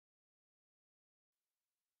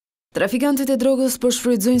Trafikantët e drogës po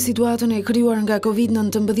shfrytëzojnë situatën e krijuar nga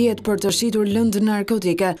Covid-19 për të shitur lëndë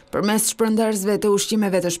narkotike përmes shpërndarësve të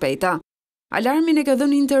ushqimeve të shpejta. Alarmin e ka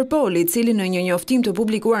dhënë Interpol, i cili në një njoftim të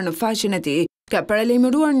publikuar në faqen e tij, ka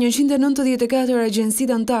paralajmëruar 194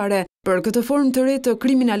 agjensitë anëtare për këtë formë të re të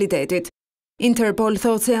kriminalitetit. Interpol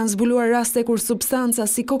thotë se janë zbuluar raste kur substanca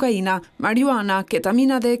si kokaina, marijuana,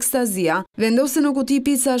 ketamina dhe ekstazia vendosen në kuti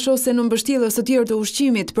PICASH ose në mbështjellës të tjerë të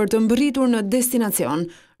ushqimit për të mbërritur në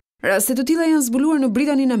destinacion. Raste të tilla janë zbuluar në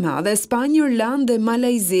Britaninë e Madhe, Spanjë, Irlandë dhe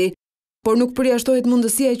Malajzi, por nuk përjashtohet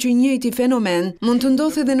mundësia që një njëjti fenomen mund të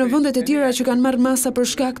ndodhë edhe në vendet e tjera që kanë marrë masa për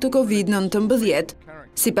shkak të Covid-19.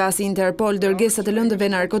 Sipas Interpol, dërgesat e lëndëve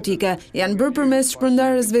narkotike janë bërë përmes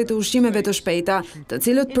shpërndarësve të ushqimeve të shpejta, të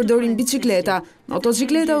cilët përdorin bicikleta,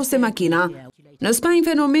 motocikleta ose makina. Në Spanjë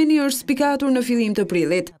fenomeni është spikatur në fillim të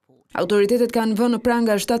prillit. Autoritetet kanë vënë në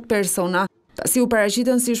pranga 7 persona, pasi u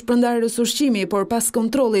paraqitën si shpërndarës ushqimi, por pas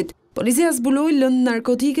kontrollit, policia zbuloi lëndë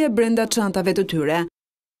narkotike brenda çantave të tyre.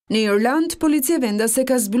 Në Irlandë, policia vendase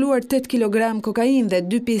ka zbuluar 8 kg kokainë dhe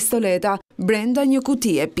 2 pistoleta brenda një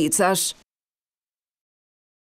kutie PICASH.